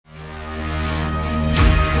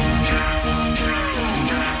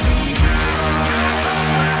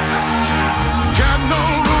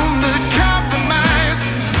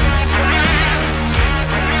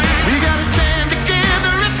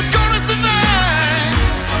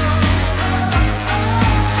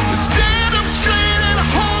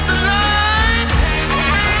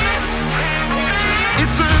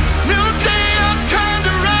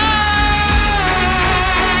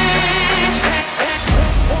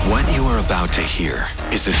What you are about to hear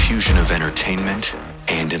is the fusion of entertainment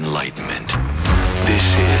and enlightenment. This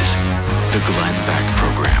is the Glenn Beck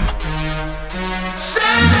Program.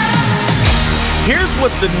 Here's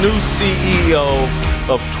what the new CEO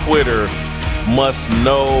of Twitter must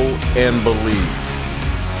know and believe.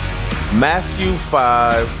 Matthew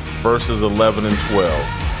 5, verses 11 and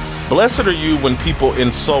 12. Blessed are you when people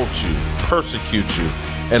insult you, persecute you,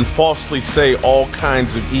 and falsely say all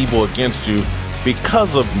kinds of evil against you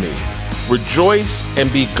because of me. Rejoice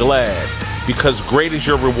and be glad, because great is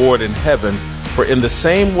your reward in heaven, for in the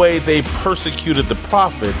same way they persecuted the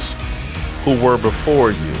prophets who were before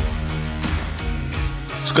you.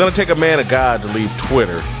 It's going to take a man of God to leave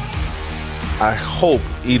Twitter. I hope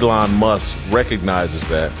Elon Musk recognizes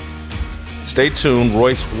that. Stay tuned.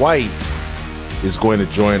 Royce White is going to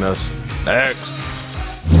join us next.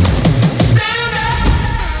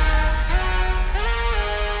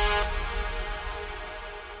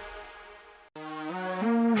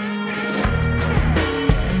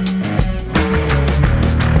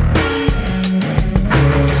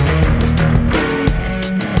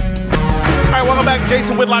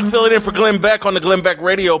 Jason Whitlock filling in for Glenn Beck on the Glenn Beck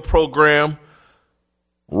radio program.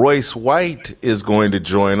 Royce White is going to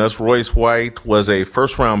join us. Royce White was a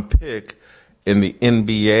first-round pick in the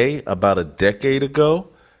NBA about a decade ago.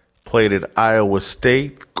 Played at Iowa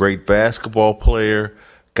State, great basketball player.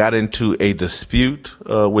 Got into a dispute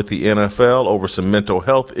with the NFL over some mental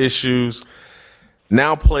health issues.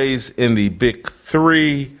 Now plays in the Big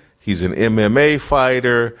Three. He's an MMA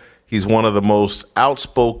fighter. He's one of the most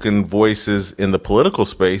outspoken voices in the political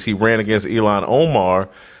space. He ran against Ilhan Omar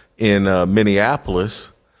in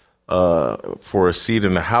Minneapolis for a seat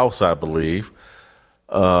in the House, I believe.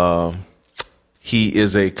 He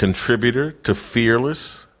is a contributor to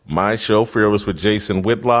Fearless, my show, Fearless with Jason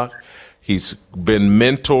Whitlock. He's been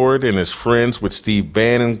mentored and is friends with Steve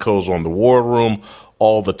Bannon, goes on the War Room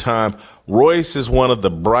all the time. Royce is one of the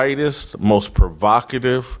brightest, most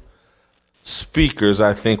provocative speakers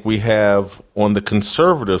I think we have on the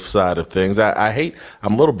conservative side of things. I'm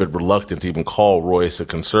a little bit reluctant to even call Royce a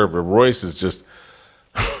conservative. Royce is just,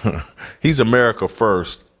 he's America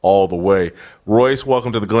first all the way. Royce,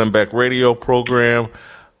 welcome to the Glenn Beck radio program.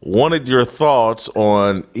 Wanted your thoughts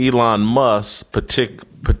on Elon Musk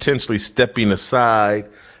potentially stepping aside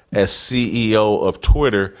as CEO of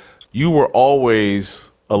Twitter. You were always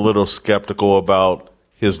a little skeptical about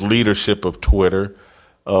his leadership of Twitter.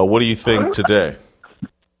 What do you think today?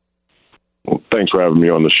 Well, thanks for having me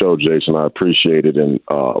on the show, Jason. I appreciate it. And,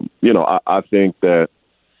 I think that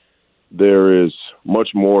there is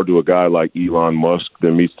much more to a guy like Elon Musk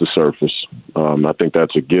than meets the surface. I think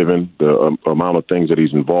that's a given. The amount of things that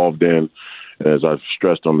he's involved in, as I've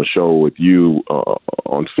stressed on the show with you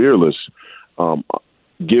on Fearless,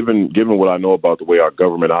 given what I know about the way our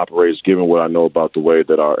government operates, given what I know about the way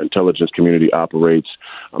that our intelligence community operates,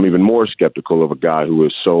 I'm even more skeptical of a guy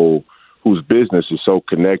whose business is so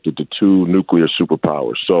connected to two nuclear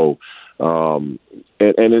superpowers. So, and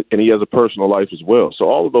he has a personal life as well. So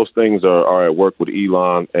all of those things are at work with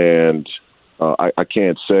Elon, and I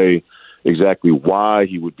can't say exactly why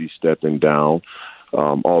he would be stepping down,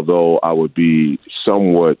 although I would be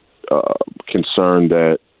somewhat concerned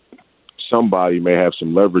that somebody may have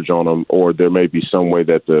some leverage on him, or there may be some way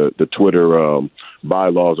that the Twitter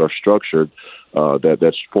bylaws are structured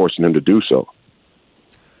that's forcing him to do so.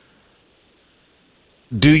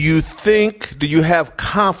 Do you have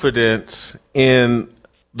confidence in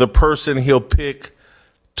the person he'll pick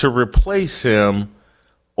to replace him,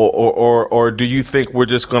 or do you think we're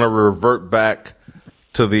just going to revert back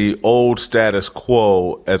to the old status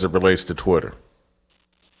quo as it relates to Twitter?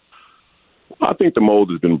 I think the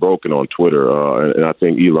mold has been broken on Twitter, and I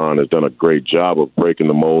think Elon has done a great job of breaking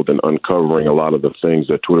the mold and uncovering a lot of the things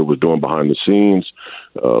that Twitter was doing behind the scenes,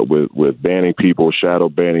 with banning people, shadow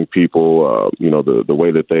banning people, the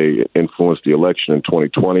way that they influenced the election in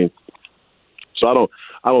 2020. So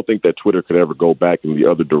I don't think that Twitter could ever go back in the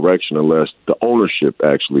other direction unless the ownership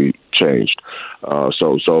actually changed. And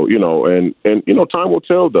time will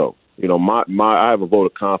tell, though. I have a vote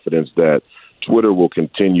of confidence that Twitter will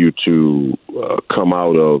continue to come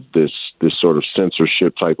out of this sort of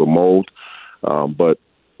censorship type of mold, but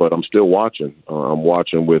I'm still watching. I'm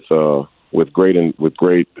watching with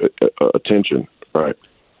great attention. Right.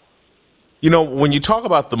 When you talk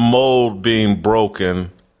about the mold being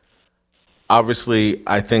broken, obviously,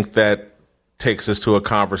 I think that takes us to a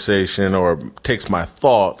conversation, or takes my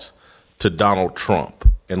thoughts to Donald Trump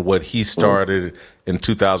and what he started in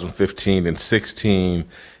 2015 and 16.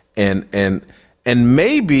 And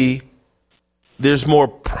maybe there's more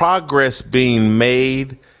progress being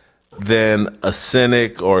made than a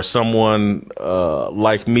cynic or someone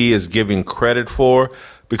like me is giving credit for,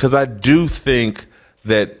 because I do think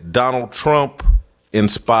that Donald Trump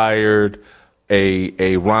inspired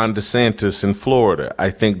a Ron DeSantis in Florida. I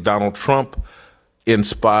think Donald Trump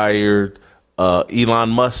inspired Elon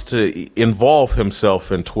Musk to involve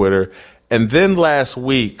himself in Twitter. And then last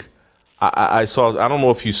week, I don't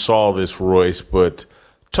know if you saw this, Royce, but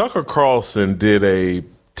Tucker Carlson did a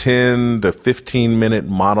 10 to 15 minute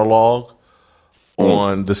monologue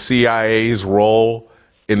on the CIA's role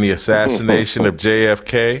in the assassination of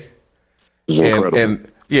JFK.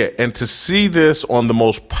 And to see this on the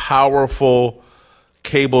most powerful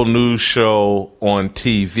cable news show on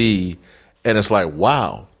TV, and it's like,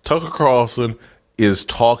 wow, Tucker Carlson is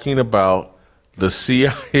talking about the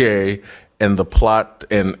CIA and the plot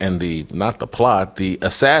and the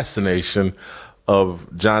assassination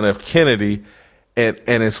of John F. Kennedy. And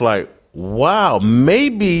it's like, wow,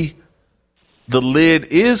 maybe the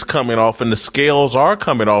lid is coming off and the scales are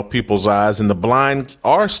coming off people's eyes and the blind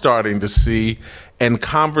are starting to see, and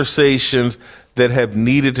conversations that have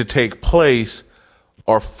needed to take place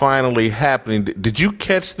are finally happening. Did you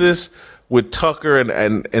catch this with Tucker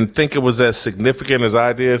and think it was as significant as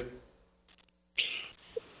I did?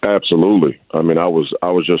 Absolutely. I mean, I was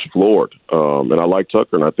just floored. And I like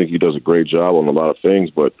Tucker, and I think he does a great job on a lot of things.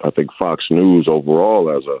 But I think Fox News overall,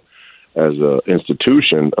 as a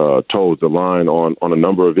institution, toes the line on a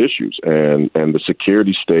number of issues, and the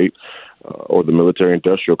security state or the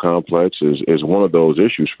military-industrial complex is one of those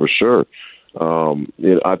issues for sure.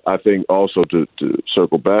 I think also to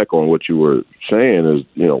circle back on what you were saying is,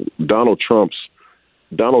 Donald Trump's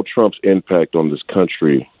impact on this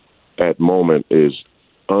country at moment is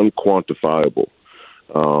unquantifiable,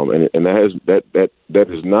 and that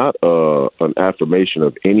is not an affirmation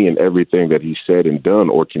of any and everything that he said and done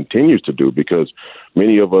or continues to do, because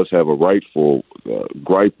many of us have a rightful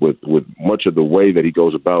gripe with much of the way that he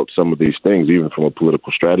goes about some of these things, even from a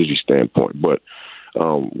political strategy standpoint. But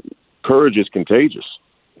courage is contagious,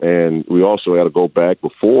 and we also got to go back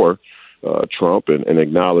before Trump and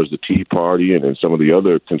acknowledge the Tea Party and some of the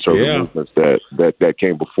other conservative movements that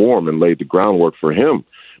came before him and laid the groundwork for him.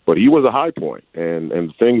 But he was a high point, and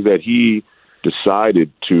the things that he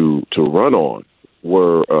decided to run on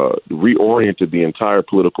were reoriented the entire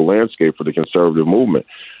political landscape for the conservative movement.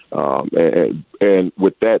 And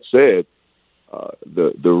with that said,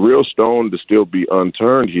 the real stone to still be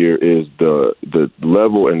unturned here is the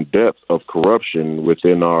level and depth of corruption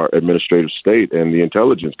within our administrative state and the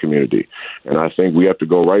intelligence community. And I think we have to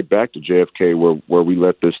go right back to JFK where we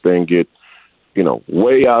let this thing get,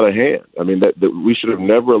 way out of hand. I mean, that we should have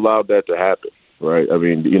never allowed that to happen, right? I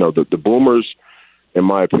mean, the boomers, in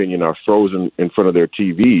my opinion, are frozen in front of their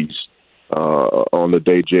TVs on the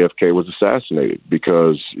day JFK was assassinated,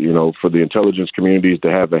 because, for the intelligence communities to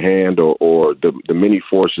have a hand or the many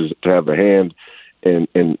forces to have a hand in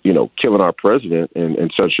killing our president in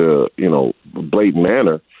such a, blatant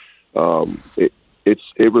manner, it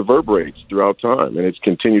reverberates throughout time, and it's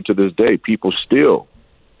continued to this day. People still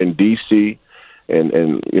in D.C.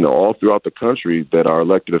 and all throughout the country that are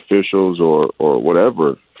elected officials or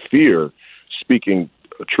whatever fear speaking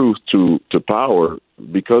truth to power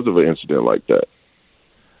because of an incident like that.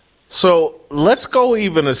 So let's go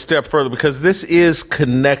even a step further, because this is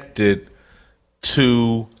connected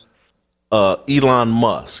to Elon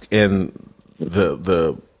Musk and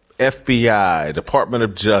the FBI, Department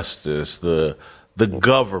of Justice, the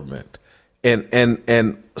government.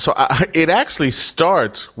 And so it actually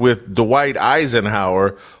starts with Dwight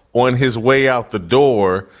Eisenhower on his way out the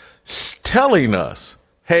door telling us,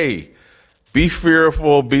 hey, be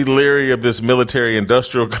fearful, be leery of this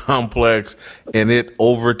military-industrial complex and it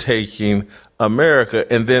overtaking America.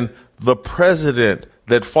 And then the president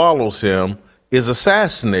that follows him is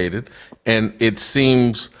assassinated, and it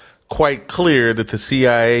seems quite clear that the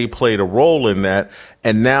CIA played a role in that.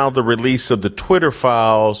 And now the release of the Twitter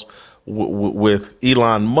files with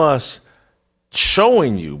Elon Musk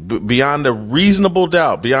showing you beyond a reasonable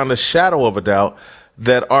doubt, beyond a shadow of a doubt,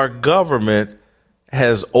 that our government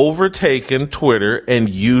has overtaken Twitter and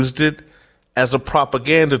used it as a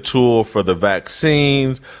propaganda tool for the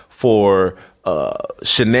vaccines, for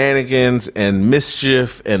shenanigans and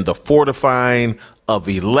mischief and the fortifying of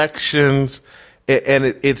elections.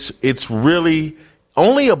 And it's really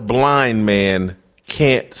only a blind man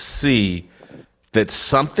can't see that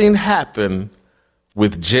something happened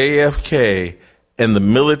with JFK and the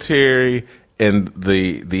military and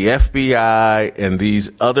the FBI and these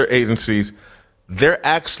other agencies. They're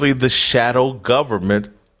actually the shadow government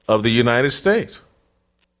of the United States.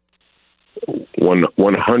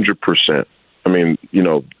 100%. I mean,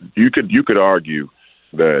 you could argue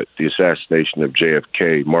that the assassination of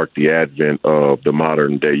JFK marked the advent of the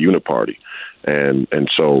modern day uniparty, and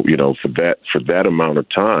so for that amount of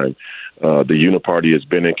time, the uniparty has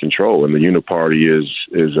been in control, and the uniparty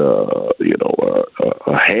is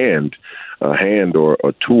a hand or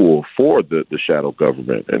a tool for the shadow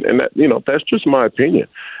government, and that that's just my opinion,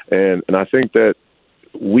 and I think that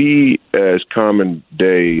we, as common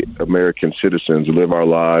day American citizens, live our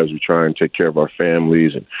lives. We try and take care of our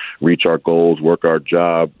families and reach our goals, work our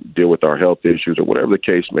job, deal with our health issues, or whatever the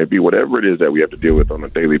case may be, whatever it is that we have to deal with on a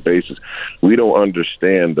daily basis. We don't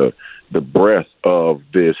understand the breadth of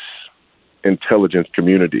this intelligence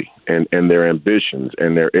community and their ambitions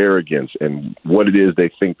and their arrogance and what it is they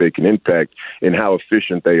think they can impact and how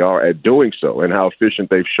efficient they are at doing so and how efficient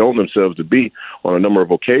they've shown themselves to be on a number of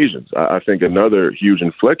occasions. I think another huge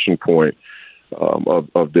inflection point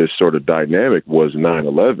of this sort of dynamic was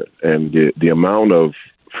 9/11 and the amount of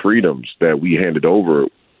freedoms that we handed over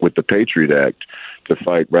with the Patriot Act to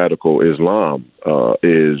fight radical Islam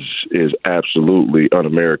is absolutely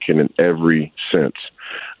un-American in every sense.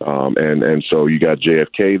 And so you got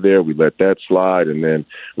JFK there. We let that slide, and then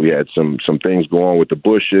we had some things go on with the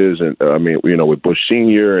Bushes, and with Bush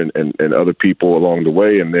Senior and other people along the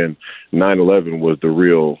way. And then 9/11 was the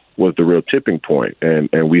real tipping point.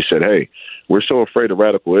 And we said, hey, we're so afraid of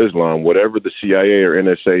radical Islam. Whatever the CIA or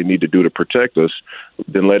NSA need to do to protect us,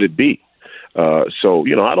 then let it be. So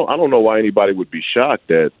I don't know why anybody would be shocked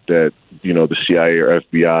that the CIA or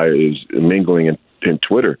FBI is mingling in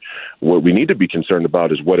Twitter. What we need to be concerned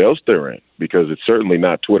about is what else they're in, because it's certainly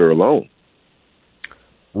not Twitter alone.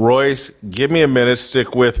 Royce, give me a minute.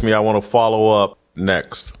 Stick with me. I want to follow up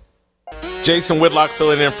next. Jason Whitlock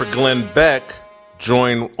filling in for Glenn Beck,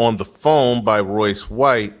 joined on the phone by Royce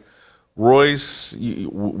White. Royce,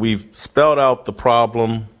 we've spelled out the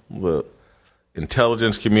problem, the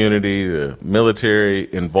intelligence community, the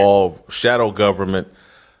military involved, shadow government.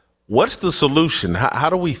 What's the solution?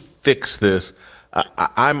 How do we fix this?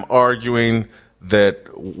 I'm arguing that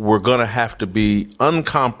we're going to have to be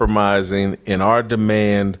uncompromising in our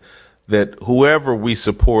demand that whoever we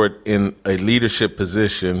support in a leadership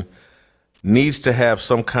position needs to have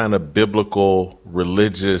some kind of biblical,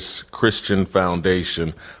 religious, Christian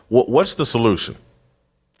foundation. What's the solution?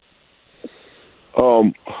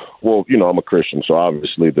 Well, I'm a Christian, so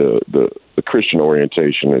obviously the Christian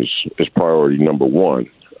orientation is priority number one.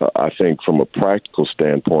 I think from a practical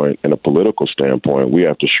standpoint and a political standpoint, we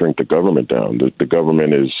have to shrink the government down. The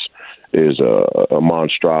government is a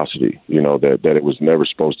monstrosity, that it was never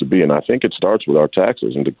supposed to be. And I think it starts with our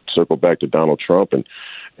taxes. And to circle back to Donald Trump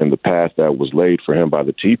and the path that was laid for him by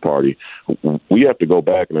the Tea Party, we have to go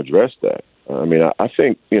back and address that. I mean, I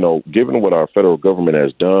think, given what our federal government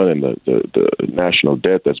has done and the national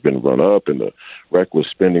debt that's been run up and the reckless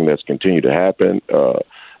spending that's continued to happen,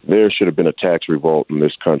 there should have been a tax revolt in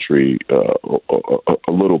this country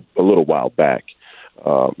a little while back.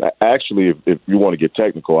 Actually, if you want to get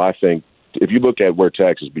technical, I think if you look at where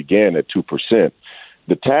taxes began at 2%,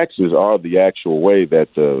 the taxes are the actual way that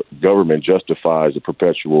the government justifies the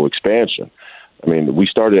perpetual expansion. I mean, we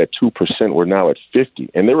started at 2%. We're now at 50%.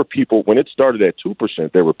 And there were people, when it started at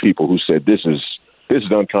 2%, there were people who said, this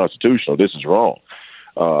is unconstitutional. This is wrong.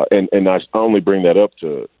 And I only bring that up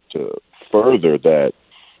to further that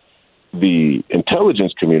the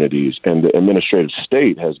intelligence communities and the administrative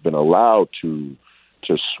state has been allowed to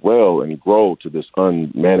swell and grow to this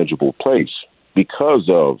unmanageable place because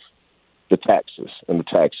of the taxes and the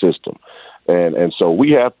tax system. And so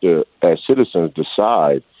we have to, as citizens,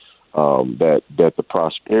 decide that the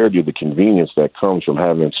prosperity, the convenience that comes from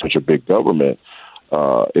having such a big government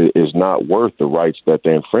is not worth the rights that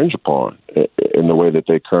they infringe upon in the way that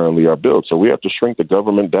they currently are built. So we have to shrink the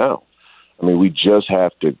government down. I mean, we just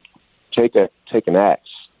have to take an axe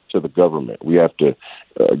to the government. We have to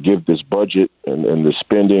give this budget and the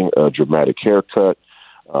spending a dramatic haircut.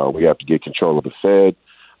 We have to get control of the Fed.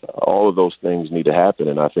 All of those things need to happen,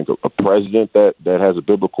 and I think a president that has a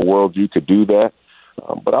biblical worldview could do that.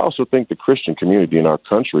 But I also think the Christian community in our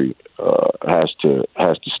country has to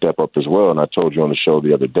step up as well. And I told you on the show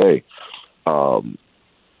the other day, I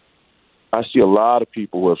see a lot of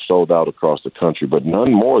people who have sold out across the country, but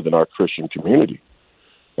none more than our Christian community.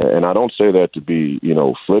 And I don't say that to be,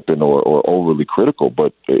 flippant or overly critical,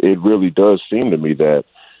 but it really does seem to me that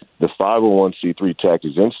the 501c3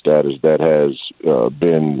 tax-exempt status that has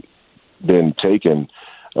been taken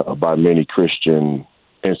by many Christian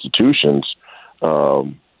institutions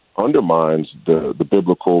undermines the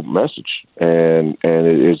biblical message, and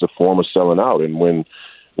it is a form of selling out. And when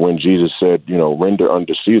when Jesus said, render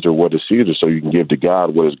unto Caesar what is Caesar, so you can give to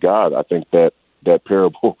God what is God. I think that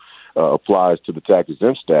parable applies to the tax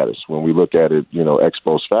exempt status when we look at it, ex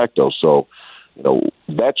post facto. So,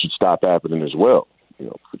 that should stop happening as well.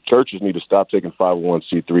 Churches need to stop taking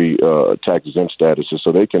 501c3 tax exempt statuses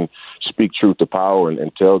so they can speak truth to power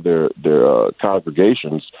and tell their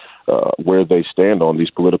congregations where they stand on these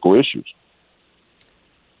political issues.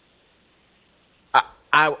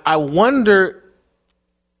 I wonder,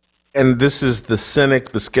 and this is the cynic,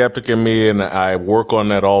 the skeptic in me, and I work on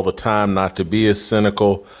that all the time not to be as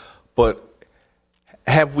cynical, but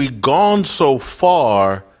have we gone so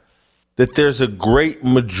far that there's a great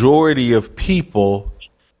majority of people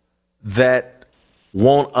that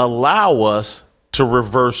won't allow us to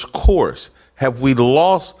reverse course? Have we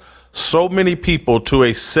lost so many people to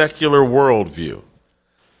a secular worldview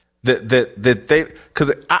that they,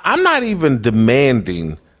 because I'm not even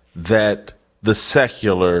demanding that the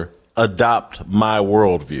secular adopt my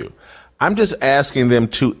worldview. I'm just asking them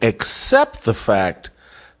to accept the fact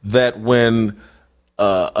that when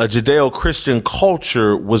a Judeo-Christian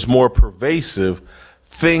culture was more pervasive,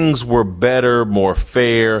 things were better, more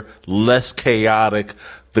fair, less chaotic.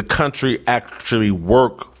 The country actually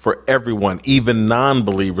worked for everyone, even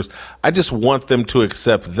non-believers. I just want them to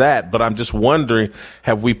accept that. But I'm just wondering,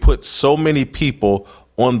 have we put so many people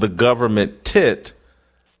on the government tit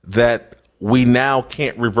that we now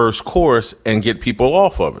can't reverse course and get people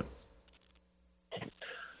off of it?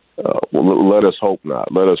 Well, let us hope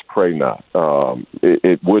not. Let us pray not.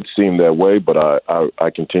 It would seem that way, but I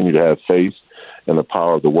continue to have faith in the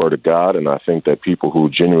power of the Word of God, and I think that people who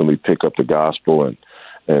genuinely pick up the gospel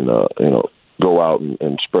and go out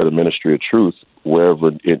and spread a ministry of truth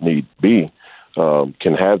wherever it need be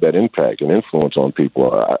can have that impact and influence on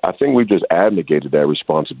people. I think we've just abnegated that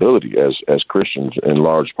responsibility as Christians in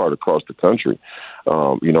large part across the country.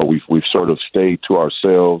 We've sort of stayed to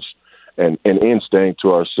ourselves. And in staying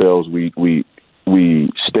to ourselves, we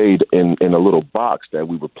stayed in a little box that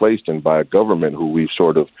we were placed in by a government who we've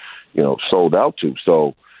sort of, sold out to.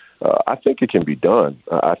 So I think it can be done.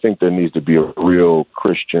 I think there needs to be a real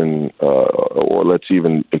Christian, or let's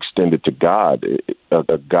even extend it to God,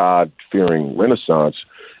 a God-fearing renaissance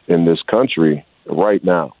in this country right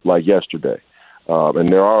now, like yesterday.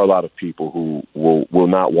 And there are a lot of people who will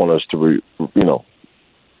not want us to,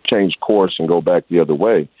 change course and go back the other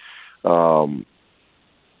way. But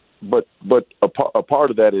a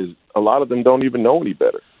part of that is a lot of them don't even know any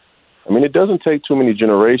better. I mean, it doesn't take too many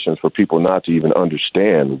generations for people not to even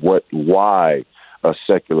understand why a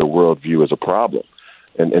secular worldview is a problem.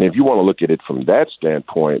 And if you want to look at it from that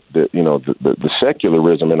standpoint, the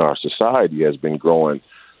secularism in our society has been growing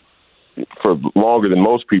for longer than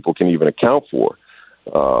most people can even account for.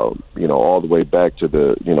 All the way back to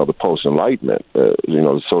the post-Enlightenment,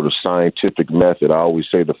 the sort of scientific method. I always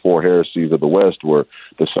say the four heresies of the West were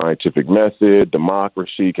the scientific method,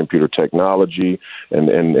 democracy, computer technology, and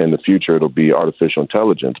in the future it'll be artificial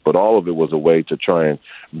intelligence. But all of it was a way to try and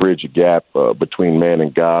bridge a gap between man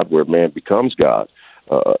and God, where man becomes God,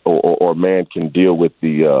 or man can deal with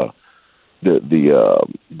the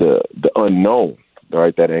unknown.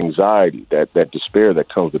 Right, that anxiety, that despair that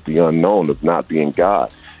comes with the unknown of not being God,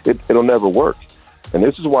 it'll never work. And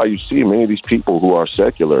this is why you see many of these people who are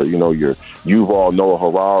secular, your Yuval Noah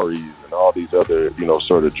Hararis and all these other,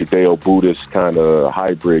 sort of Judeo-Buddhist kind of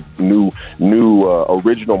hybrid, new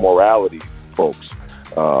original morality folks.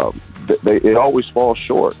 It always falls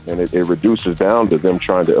short, and it reduces down to them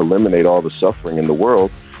trying to eliminate all the suffering in the world.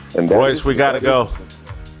 And Royce, we got to go.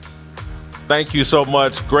 Thank you so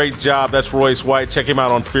much. Great job. That's Royce White. Check him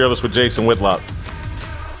out on Fearless with Jason Whitlock.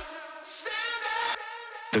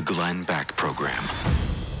 The Glenn Beck Program.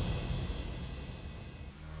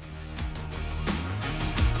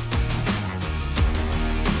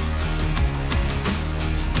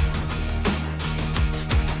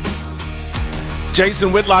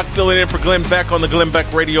 Jason Whitlock filling in for Glenn Beck on the Glenn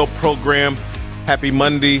Beck radio program. Happy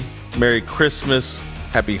Monday. Merry Christmas.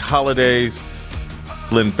 Happy holidays.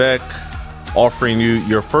 Glenn Beck offering you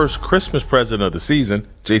your first Christmas present of the season.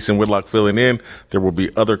 Jason Whitlock filling in. There will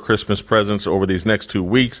be other Christmas presents over these next 2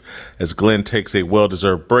 weeks as Glenn takes a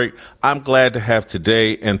well-deserved break. I'm glad to have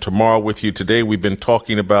today and tomorrow with you. Today we've been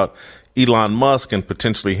talking about Elon Musk and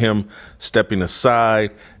potentially him stepping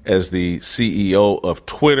aside as the CEO of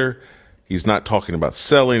Twitter. He's not talking about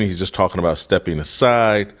selling. He's just talking about stepping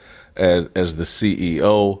aside as the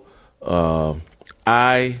CEO.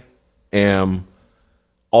 I am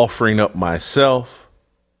offering up myself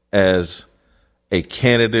as a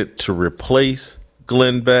candidate to replace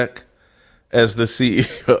Glenn Beck as the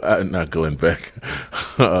CEO, not Glenn Beck,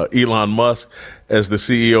 Elon Musk as the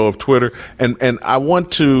CEO of Twitter. And I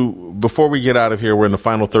want to, before we get out of here, we're in the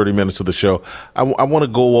final 30 minutes of the show, I want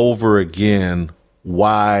to go over again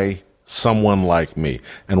why someone like me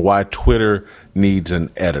and why Twitter needs an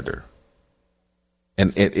editor.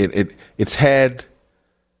 And it's had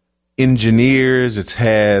engineers, it's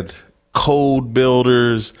had code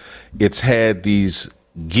builders, it's had these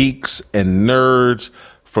geeks and nerds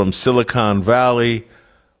from Silicon Valley,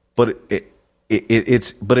 but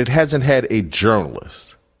it hasn't had a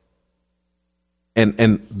journalist.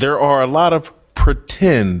 And there are a lot of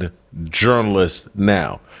pretend journalists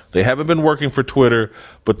now. They haven't been working for Twitter,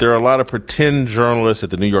 but there are a lot of pretend journalists at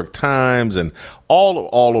the New York Times and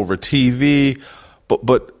all over TV.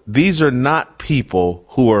 But these are not people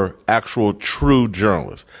who are actual true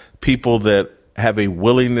journalists, people that have a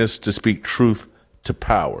willingness to speak truth to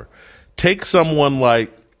power. Take someone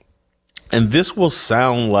like, and this will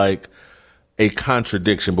sound like a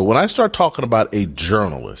contradiction, but when I start talking about a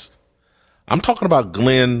journalist, I'm talking about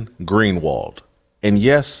Glenn Greenwald. And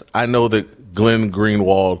yes, I know that Glenn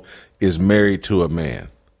Greenwald is married to a man.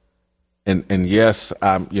 And yes,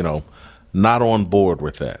 I'm, not on board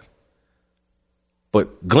with that.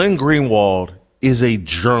 But Glenn Greenwald is a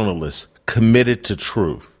journalist committed to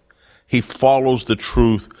truth. He follows the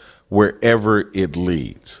truth wherever it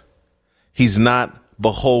leads. He's not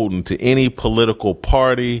beholden to any political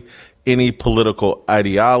party, any political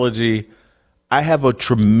ideology. I have a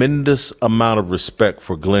tremendous amount of respect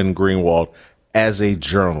for Glenn Greenwald as a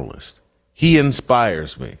journalist. He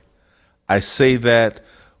inspires me. I say that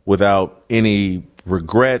without any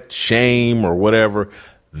regret, shame, or whatever.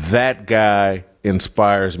 That guy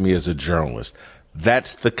inspires me as a journalist.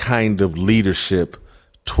 That's the kind of leadership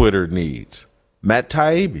Twitter needs. Matt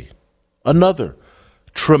Taibbi, another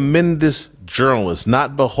tremendous journalist,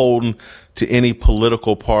 not beholden to any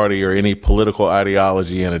political party or any political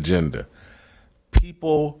ideology and agenda.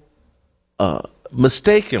 People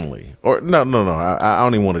mistakenly, or no, I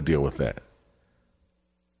don't even want to deal with that.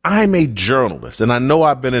 I'm a journalist, and I know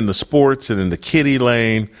I've been in the sports and in the kiddie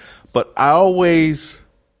lane, but I always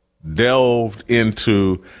delved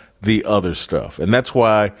into the other stuff. And that's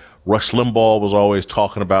why Rush Limbaugh was always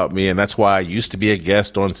talking about me. And that's why I used to be a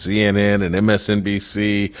guest on CNN and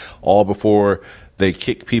MSNBC, all before they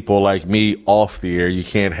kick people like me off the air. You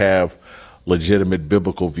can't have legitimate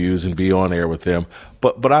biblical views and be on air with them.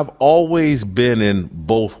 But I've always been in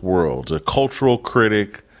both worlds, a cultural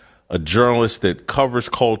critic, a journalist that covers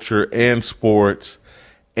culture and sports.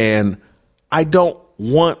 And I don't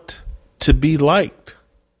want to be liked.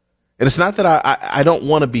 And it's not that I don't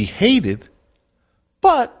want to be hated,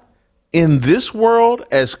 but in this world,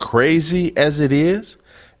 as crazy as it is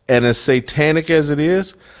and as satanic as it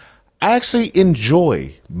is, I actually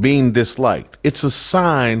enjoy being disliked. It's a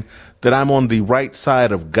sign that I'm on the right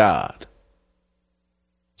side of God.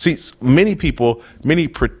 See, many people, many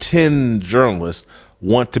pretend journalists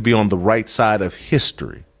want to be on the right side of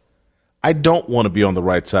history. I don't want to be on the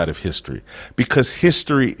right side of history because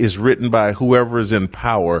history is written by whoever is in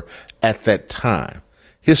power at that time.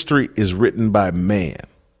 History is written by man.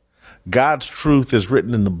 God's truth is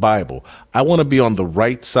written in the Bible. I want to be on the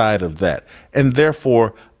right side of that. And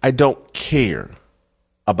therefore, I don't care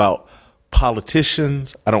about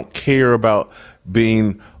politicians. I don't care about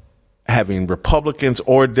having Republicans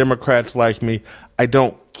or Democrats like me. I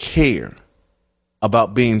don't care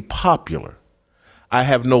about being popular. I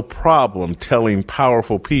have no problem telling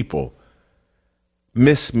powerful people,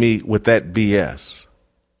 miss me with that BS.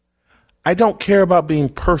 I don't care about being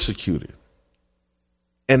persecuted.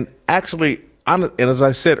 And actually, and as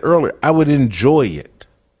I said earlier, I would enjoy it.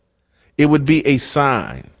 It would be a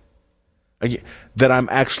sign that I'm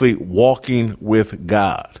actually walking with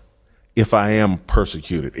God if I am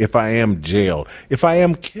persecuted, if I am jailed, if I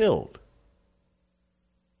am killed.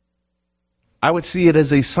 I would see it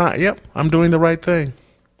as a sign. Yep, I'm doing the right thing.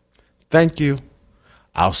 Thank you.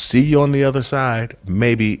 I'll see you on the other side,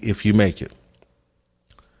 maybe if you make it.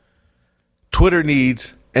 Twitter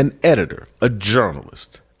needs an editor, a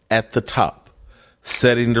journalist at the top,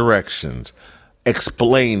 setting directions,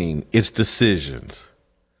 explaining its decisions.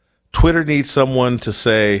 Twitter needs someone to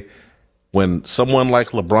say, when someone like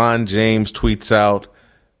LeBron James tweets out,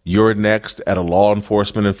 "You're next," at a law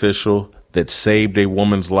enforcement official that saved a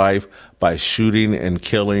woman's life by shooting and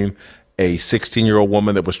killing a 16-year-old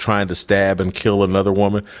woman that was trying to stab and kill another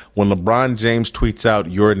woman. When LeBron James tweets out,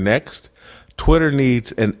 "You're next," Twitter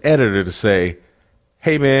needs an editor to say,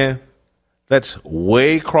 "Hey, man, that's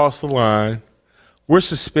way across the line. We're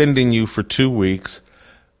suspending you for 2 weeks.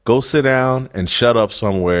 Go sit down and shut up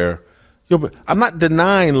somewhere." I'm not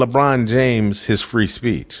denying LeBron James his free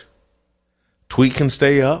speech. Tweet can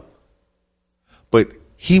stay up. but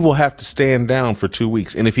he will have to stand down for 2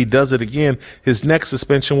 weeks. And if he does it again, his next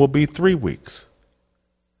suspension will be 3 weeks.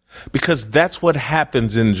 Because that's what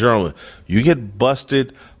happens in journalism. You get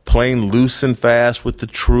busted playing loose and fast with the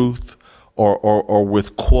truth or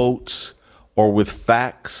with quotes or with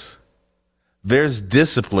facts. There's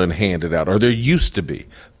discipline handed out, or there used to be,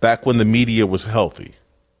 back when the media was healthy.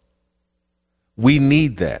 We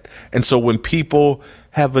need that. And so when people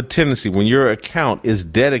have a tendency, when your account is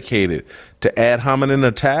dedicated to ad hominem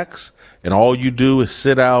attacks, and all you do is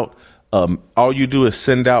send out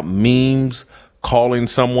memes calling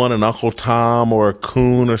someone an Uncle Tom or a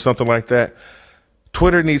coon or something like that,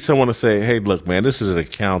 Twitter needs someone to say, hey, look, man, this is an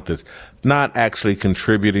account that's not actually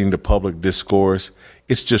contributing to public discourse.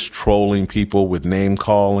 It's just trolling people with name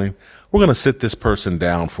calling. We're going to sit this person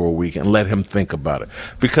down for a week and let him think about it.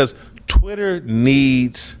 Because Twitter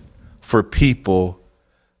needs for people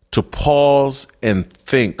to pause and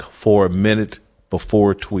think for a minute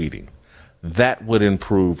before tweeting. That would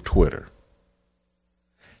improve Twitter.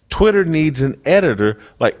 Twitter needs an editor.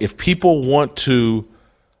 Like, if people want to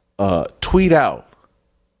tweet out,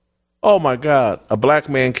 oh my God, a black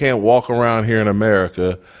man can't walk around here in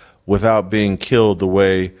America without being killed the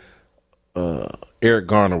way Eric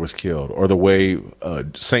Garner was killed, or the way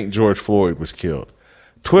St. George Floyd was killed.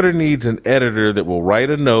 Twitter needs an editor that will write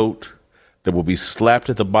a note that will be slapped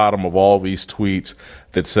at the bottom of all these tweets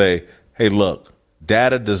that say, hey, look,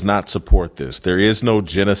 data does not support this. There is no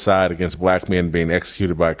genocide against black men being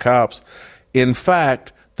executed by cops. In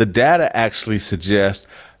fact, the data actually suggests,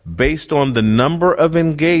 based on the number of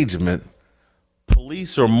engagement,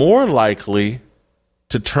 police are more likely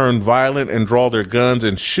to turn violent and draw their guns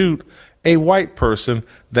and shoot a white person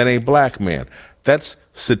than a black man. That's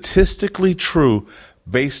statistically true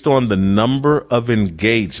based on the number of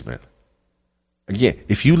engagement. Again,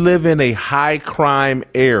 if you live in a high crime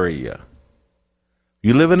area,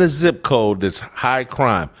 you live in a zip code that's high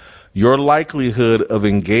crime, your likelihood of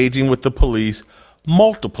engaging with the police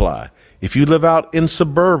multiply. If you live out in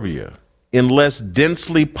suburbia, in less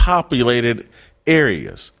densely populated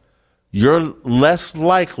areas, you're less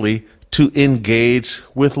likely to engage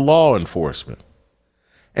with law enforcement.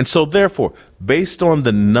 And so therefore, based on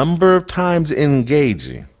the number of times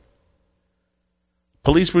engaging,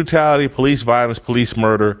 police brutality, police violence, police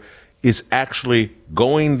murder is actually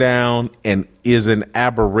going down and is an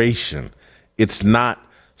aberration. It's not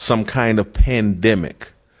some kind of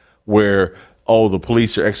pandemic where, oh, the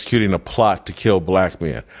police are executing a plot to kill black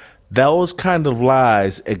men. Those kind of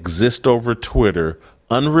lies exist over Twitter,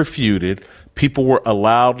 unrefuted. People were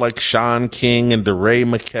allowed, like Sean King and DeRay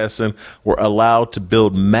McKesson, were allowed to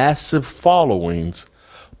build massive followings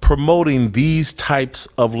promoting these types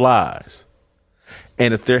of lies.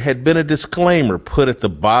 And if there had been a disclaimer put at the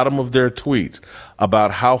bottom of their tweets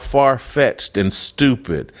about how far-fetched and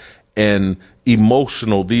stupid and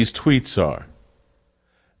emotional these tweets are,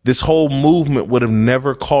 this whole movement would have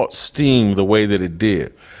never caught steam the way that it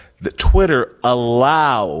did. The Twitter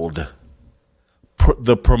allowed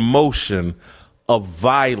the promotion of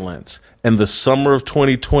violence and the summer of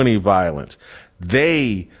 2020 violence.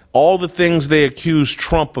 All the things they accused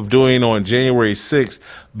Trump of doing on January 6th,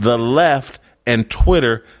 the left and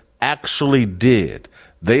Twitter actually did.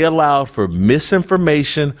 They allowed for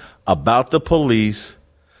misinformation about the police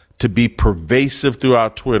to be pervasive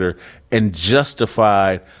throughout Twitter and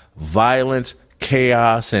justified violence,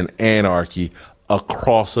 chaos, and anarchy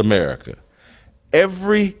across America.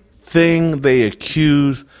 Everything they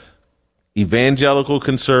accuse evangelical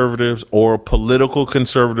conservatives or political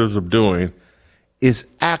conservatives of doing is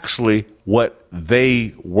actually what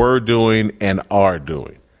they were doing and are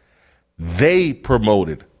doing. They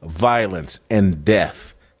promoted violence and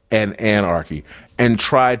death and anarchy and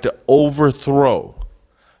tried to overthrow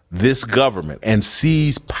this government and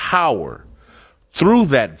seize power through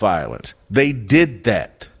that violence. They did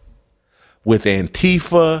that with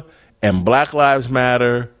Antifa and Black Lives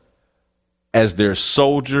Matter as their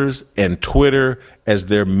soldiers and Twitter as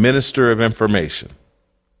their minister of information.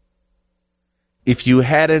 If you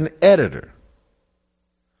had an editor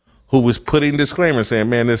who was putting disclaimers saying,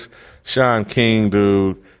 man, this Sean King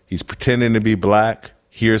dude, he's pretending to be black.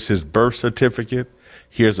 Here's his birth certificate.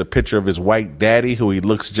 Here's a picture of his white daddy who he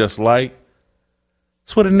looks just like.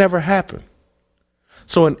 This would have never happened.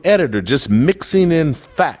 So an editor just mixing in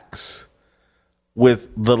facts with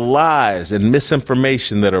the lies and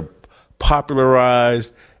misinformation that are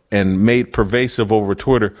popularized and made pervasive over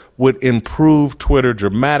Twitter would improve Twitter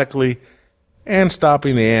dramatically, and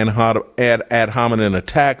stopping the ad hominem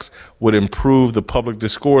attacks would improve the public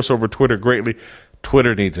discourse over Twitter greatly.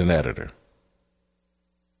 Twitter needs an editor.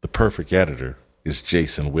 The perfect editor is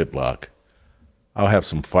Jason Whitlock. I'll have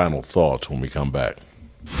some final thoughts when we come back.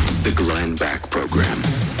 The Glenn Beck Program.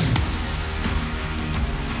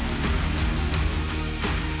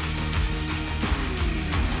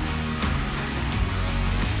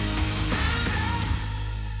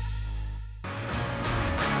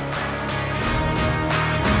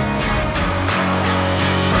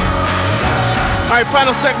 All right,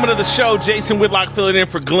 final segment of the show. Jason Whitlock filling in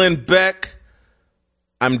for Glenn Beck.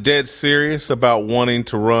 I'm dead serious about wanting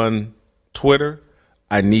to run Twitter.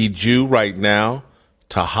 I need you right now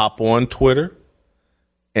to hop on Twitter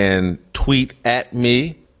and tweet at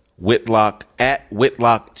me, Whitlock, at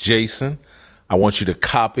Whitlock Jason. I want you to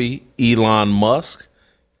copy Elon Musk.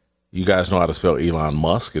 You guys know how to spell Elon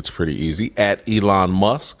Musk. It's pretty easy. At Elon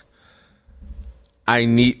Musk.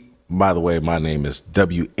 By the way, my name is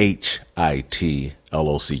Whitlock,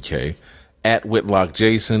 at Whitlock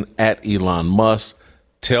Jason, at Elon Musk.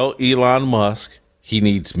 Tell Elon Musk he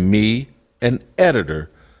needs me, an editor,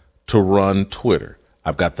 to run Twitter.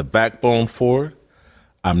 I've got the backbone for it.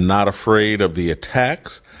 I'm not afraid of the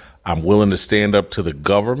attacks. I'm willing to stand up to the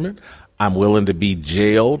government. I'm willing to be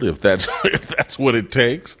jailed if that's if that's what it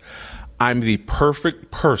takes. I'm the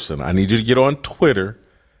perfect person. I need you to get on Twitter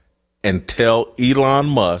and tell Elon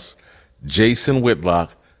Musk Jason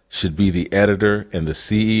Whitlock should be the editor and the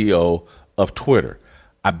CEO of Twitter.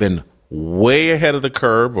 I've been way ahead of the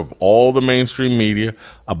curve of all the mainstream media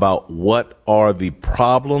about what are the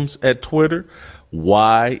problems at Twitter,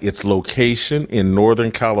 why its location in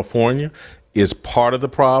Northern California is part of the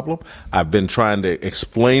problem. I've been trying to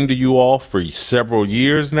explain to you all for several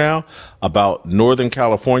years now about Northern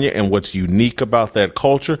California and what's unique about that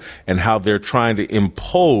culture and how they're trying to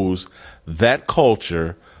impose that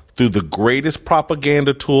culture through the greatest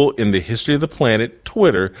propaganda tool in the history of the planet,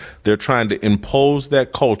 Twitter. They're trying to impose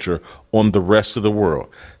that culture on the rest of the world.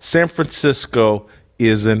 San Francisco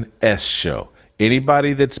is an S show.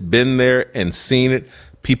 Anybody that's been there and seen it,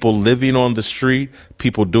 people living on the street,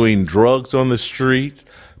 people doing drugs on the street,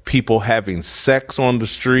 people having sex on the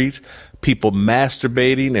streets, people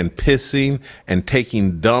masturbating and pissing and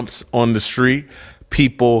taking dumps on the street,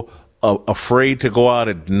 people afraid to go out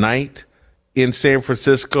at night in San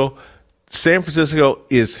Francisco. San Francisco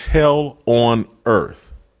is hell on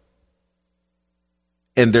earth.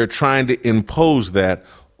 And they're trying to impose that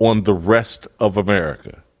on the rest of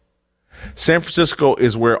America. San Francisco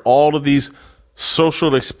is where all of these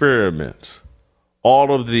social experiments,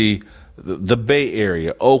 all of the Bay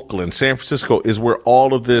Area, Oakland, San Francisco is where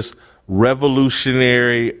all of this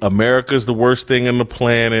revolutionary, America's the worst thing on the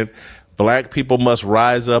planet, black people must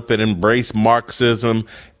rise up and embrace Marxism,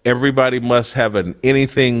 everybody must have an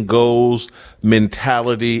anything goes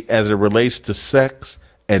mentality as it relates to sex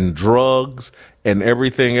and drugs and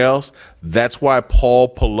everything else. That's why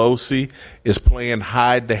Paul Pelosi is playing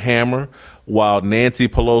hide the hammer while Nancy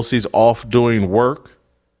Pelosi's off doing work,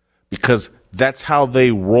 because that's how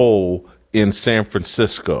they roll in San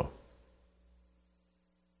Francisco.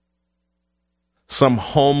 Some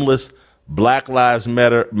homeless Black Lives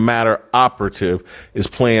Matter operative is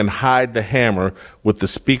playing hide the hammer with the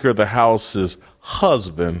Speaker of the House's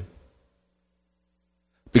husband,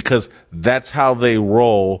 because that's how they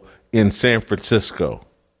roll in San Francisco.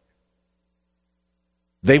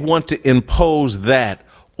 They want to impose that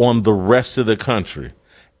on the rest of the country,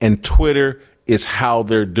 and Twitter is how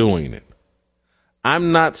they're doing it.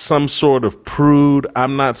 I'm not some sort of prude.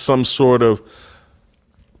 I'm not some sort of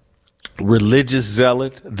religious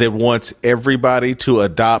zealot that wants everybody to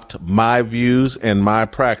adopt my views and my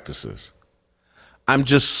practices. I'm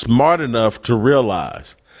just smart enough to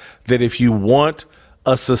realize that if you want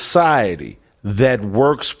a society that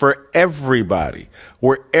works for everybody,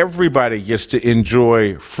 where everybody gets to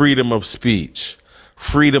enjoy freedom of speech,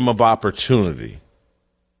 freedom of opportunity,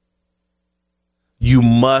 you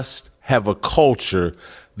must have a culture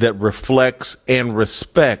that reflects and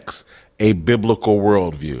respects a biblical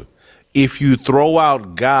worldview. If you throw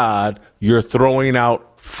out God, you're throwing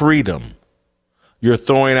out freedom. You're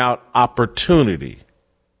throwing out opportunity.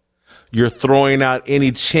 You're throwing out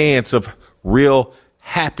any chance of real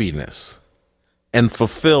happiness and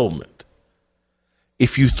fulfillment.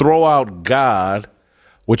 If you throw out God,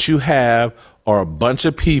 what you have are a bunch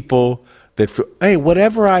of people that feel, hey,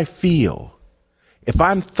 whatever I feel, if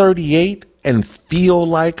I'm 38 and feel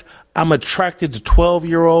like I'm attracted to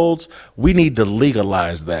 12-year-olds, we need to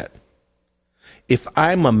legalize that. If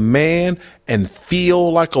I'm a man and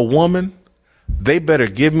feel like a woman, they better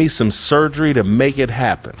give me some surgery to make it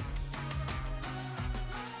happen.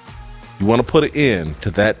 You want to put an end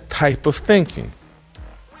to that type of thinking,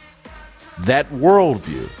 that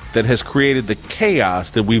worldview that has created the chaos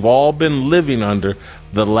that we've all been living under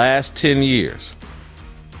the last 10 years.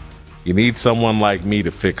 You need someone like me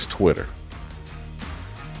to fix Twitter.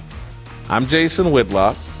 I'm Jason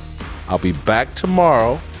Whitlock. I'll be back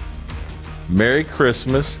tomorrow. Merry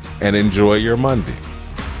Christmas and enjoy your Monday.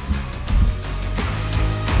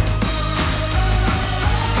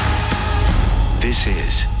 This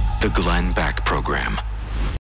is the Glenn Beck Program.